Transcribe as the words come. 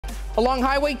Along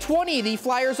Highway 20, the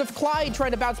Flyers of Clyde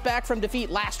trying to bounce back from defeat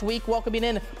last week, welcoming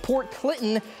in Port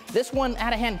Clinton. This one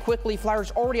out of hand quickly.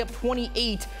 Flyers already up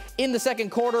 28 in the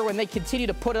second quarter when they continue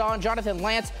to put it on. Jonathan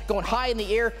Lance going high in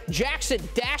the air. Jackson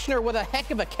Dashner with a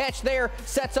heck of a catch there.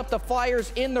 Sets up the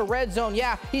Flyers in the red zone.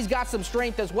 Yeah, he's got some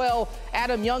strength as well.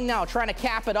 Adam Young now trying to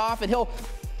cap it off, and he'll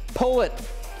pull it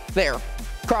there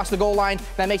across the goal line.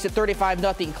 That makes it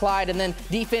 35-0 Clyde, and then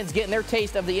defense getting their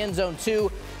taste of the end zone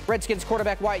too. Redskins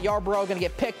quarterback Wyatt Yarborough going to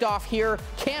get picked off here.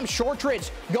 Cam Shortridge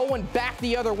going back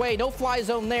the other way. No fly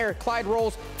zone there. Clyde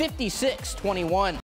rolls 56-21.